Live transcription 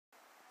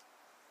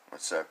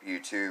What's up,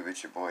 YouTube?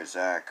 It's your boy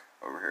Zach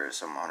over here at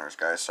Some Hunters,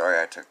 guys.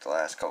 Sorry I took the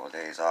last couple of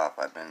days off.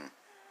 I've been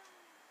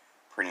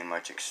pretty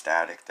much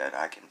ecstatic that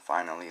I can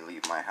finally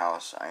leave my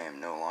house. I am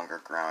no longer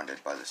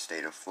grounded by the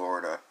state of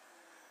Florida.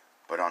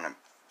 But on a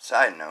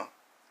side note,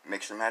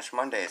 Mix and Match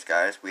Mondays,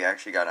 guys. We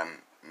actually got a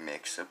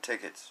mix of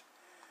tickets.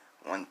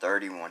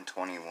 130,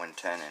 120,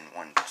 110, and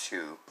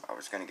 1-2. I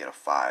was going to get a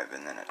 5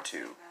 and then a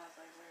 2.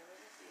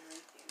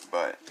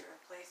 But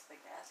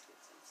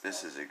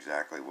this is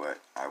exactly what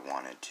I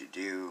wanted to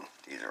do.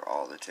 These are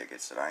all the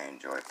tickets that I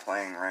enjoy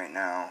playing right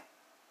now.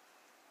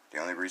 The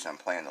only reason I'm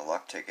playing the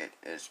luck ticket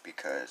is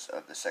because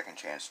of the second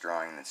chance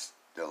drawing. That's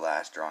the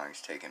last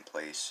drawing's taking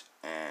place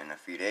in a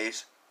few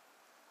days.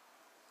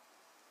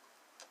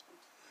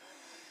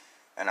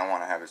 And I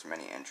want to have as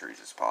many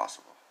entries as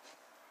possible.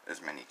 As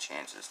many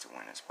chances to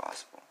win as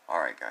possible.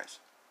 Alright, guys.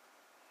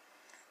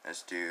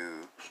 Let's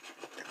do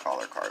the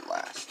collar card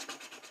last.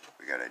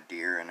 We got a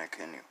deer and a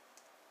canoe.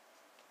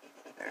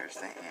 There's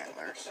the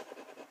antlers.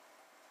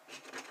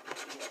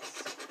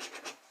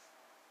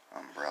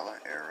 Umbrella,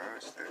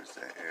 arrows. There's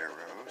the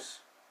arrows.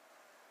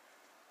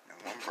 No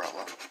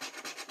umbrella.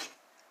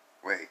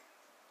 Wait.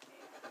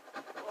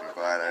 I'm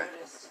glad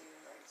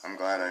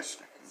I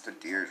the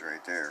deer's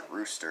right there.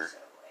 Rooster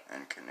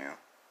and canoe.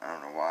 I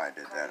don't know why I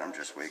did that. I'm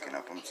just waking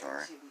up. I'm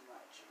sorry.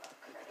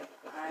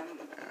 And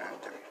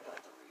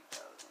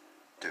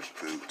the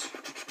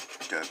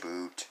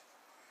boot.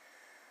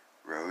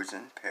 Rose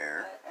and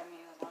pear.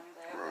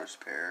 Rose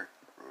pear.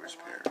 Rose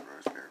pear.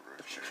 Rose pear.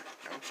 Rose pear.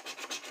 Nope.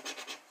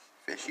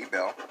 Fishy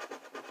bell.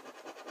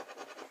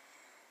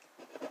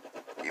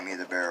 Give me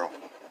the barrel.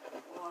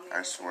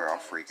 I swear I'll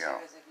freak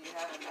out.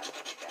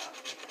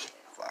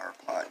 Flower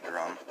pot.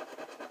 Drum.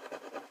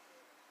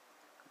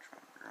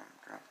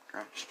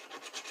 Drum.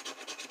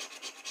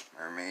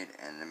 Mermaid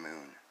and the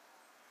moon.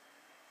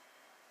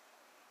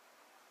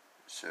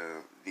 So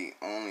the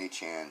only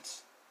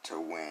chance to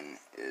win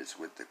is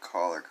with the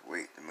collar.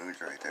 Wait, the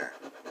moon's right there.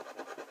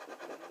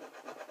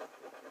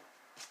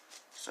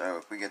 So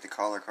if we get the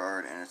collar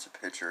card and it's a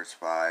pitcher, it's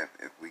 5.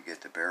 If we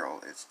get the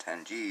barrel, it's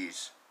 10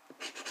 G's.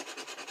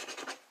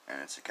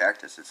 And it's a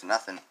cactus, it's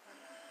nothing.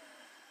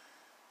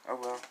 Oh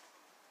well.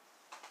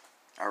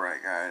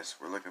 Alright, guys,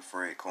 we're looking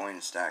for a coin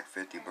stack,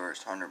 50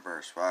 burst, 100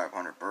 burst,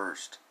 500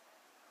 burst.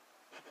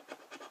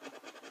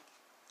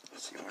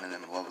 Let's see, one of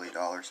them lovely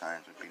dollar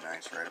signs would be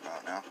nice right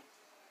about now.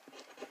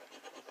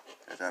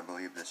 As I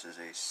believe this is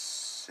a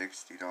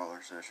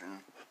 $60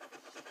 session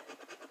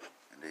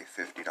and a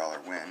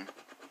 $50 win.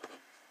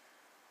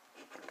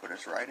 Would put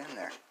us right in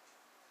there.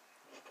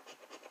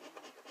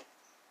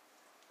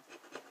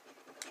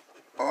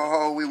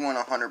 Oh, we won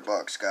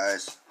 $100,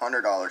 guys.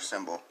 $100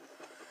 symbol.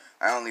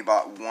 I only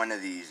bought one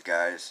of these,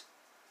 guys.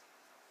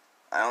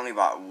 I only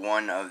bought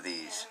one of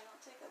these.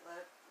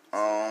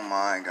 Oh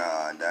my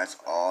god, that's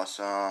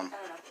awesome.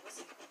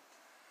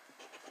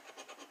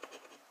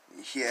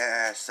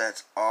 Yes,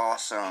 that's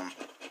awesome.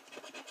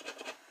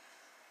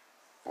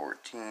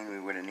 14, we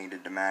would have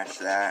needed to match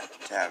that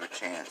to have a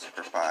chance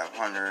for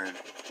 500.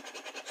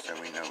 So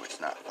we know it's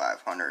not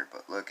 500,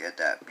 but look at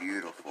that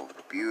beautiful,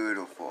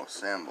 beautiful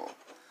symbol.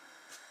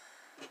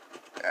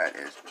 That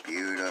is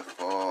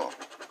beautiful.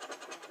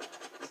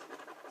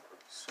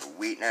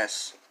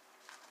 Sweetness.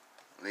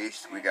 At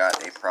least we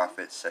got a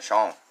profit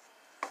session.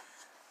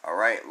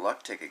 Alright,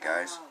 luck ticket,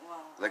 guys.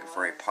 Looking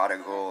for a pot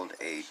of gold,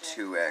 a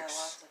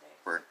 2x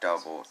for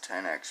double,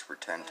 10x for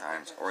 10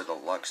 times, or the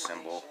luck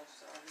symbol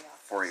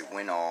for a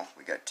win all.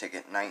 We got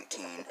ticket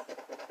 19.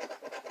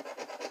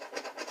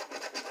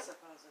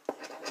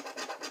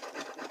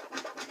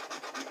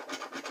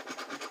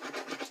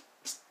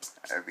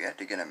 I've yet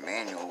to get a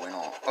manual win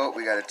all. Oh,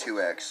 we got a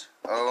 2x.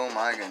 Oh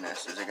my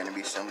goodness, is it going to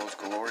be symbols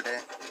galore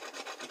day?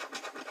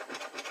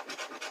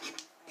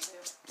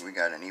 We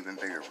got an even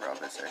bigger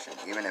profit session,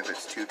 even if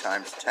it's 2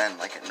 times 10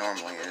 like it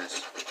normally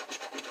is.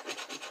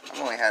 I've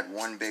only had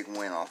one big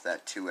win off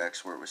that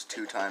 2x where it was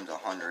 2 times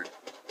 100.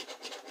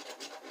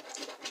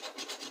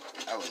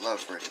 I would love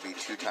for it to be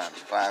 2 times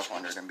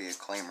 500 and be a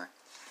claimer.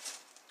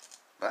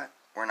 But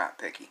we're not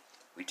picky.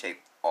 We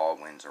take all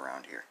wins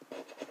around here.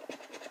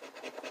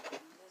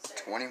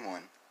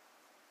 21.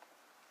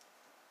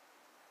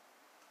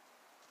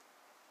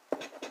 A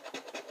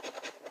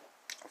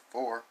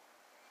 4.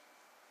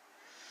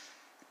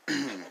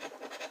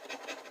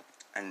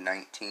 A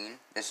 19.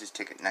 This is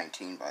ticket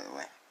 19, by the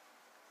way.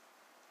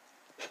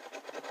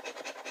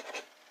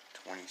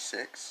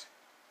 26.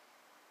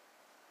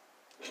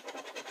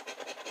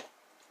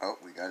 Oh,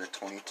 we got a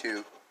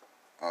 22.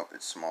 Oh,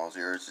 it's small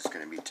zeros. It's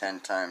going to be 10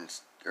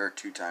 times, or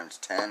 2 times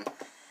 10.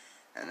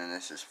 And then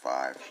this is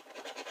 5.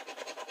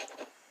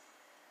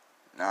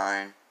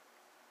 9.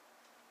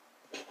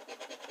 A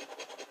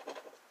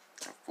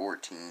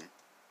 14.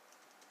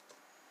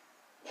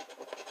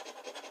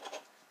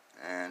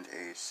 And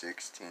a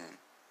 16.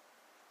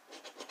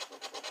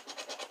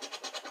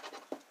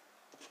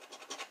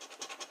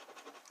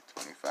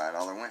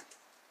 $25 win.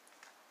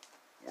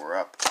 We're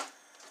up.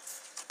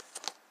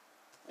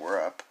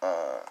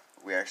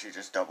 We actually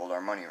just doubled our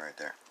money right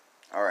there.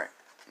 Alright,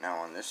 Now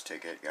on this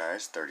ticket,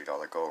 guys,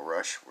 $30 Gold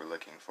Rush, we're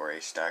looking for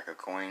a stack of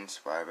coins,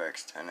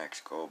 5x,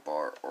 10x gold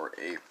bar, or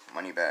a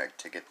money bag.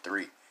 Ticket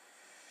 3.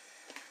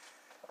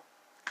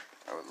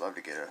 I would love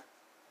to get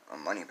a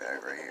money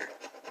bag right here.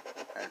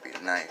 That'd be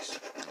nice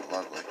and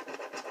lovely.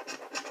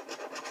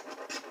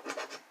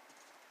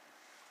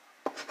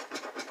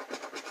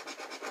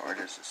 Or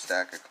just a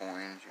stack of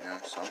coins, you know,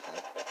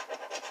 something.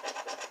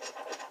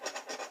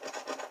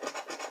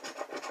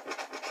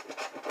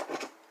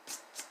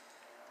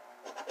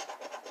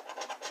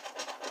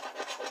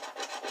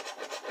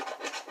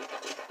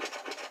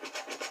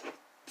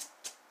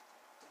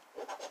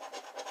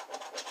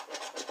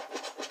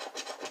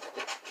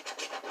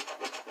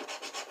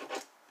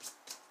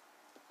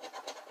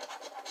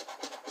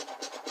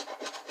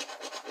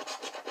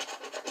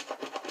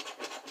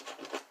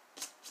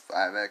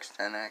 Five X,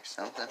 10x,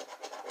 something.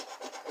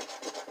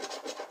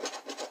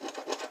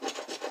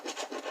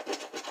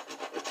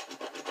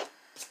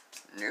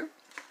 Nope.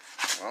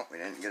 Well, we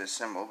didn't get a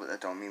symbol, but that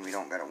don't mean we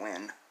don't gotta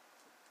win.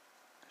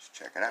 Let's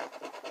check it out.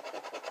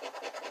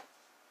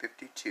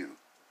 52.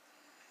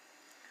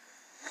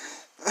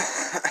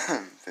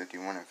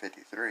 51 and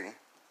 53.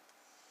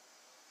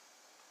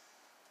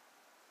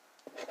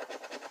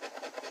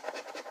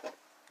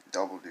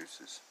 Double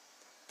deuces.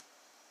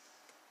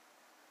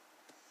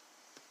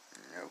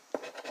 Nope.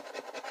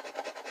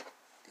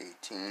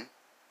 18.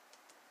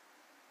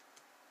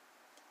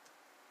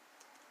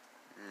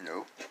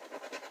 Nope.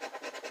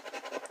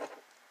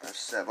 A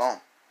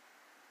 7.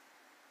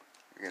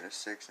 We get a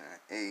 6 and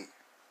an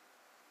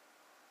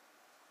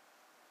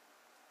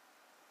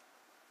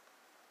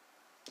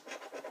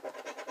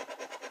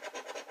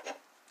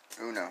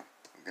 8. Uno.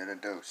 We get a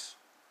dose.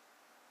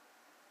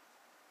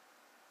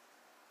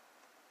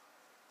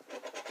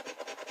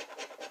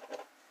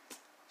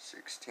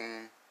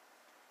 16.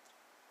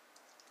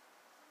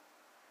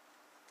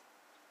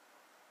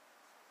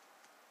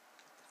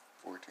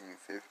 14,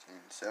 15,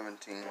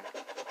 17.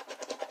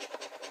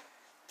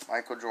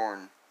 Michael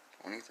Jordan,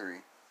 23.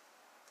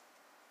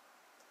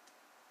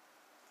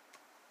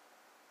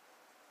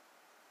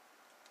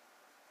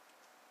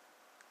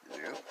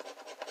 Yep.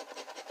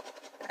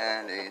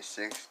 And a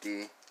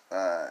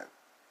 65.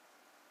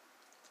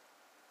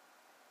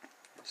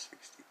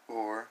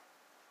 64.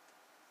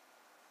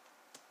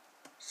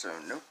 So,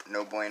 nope,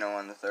 no bueno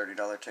on the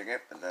 $30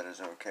 ticket, but that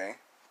is okay.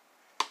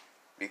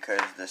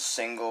 Because the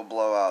single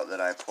blowout that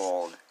I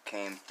pulled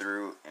came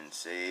through and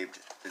saved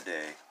the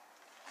day.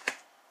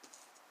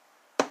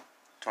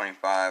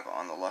 25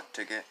 on the luck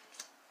ticket.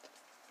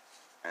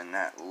 And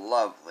that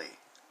lovely,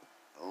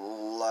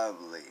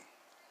 lovely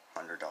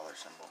 $100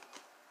 symbol.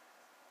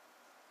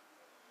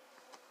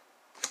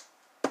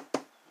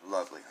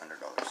 Lovely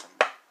 $100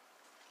 symbol.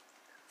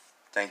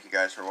 Thank you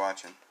guys for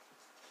watching.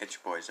 It's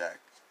your boy Zach.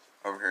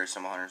 Over here at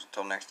Symbol Hunters.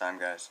 Until next time,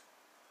 guys.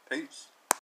 Peace.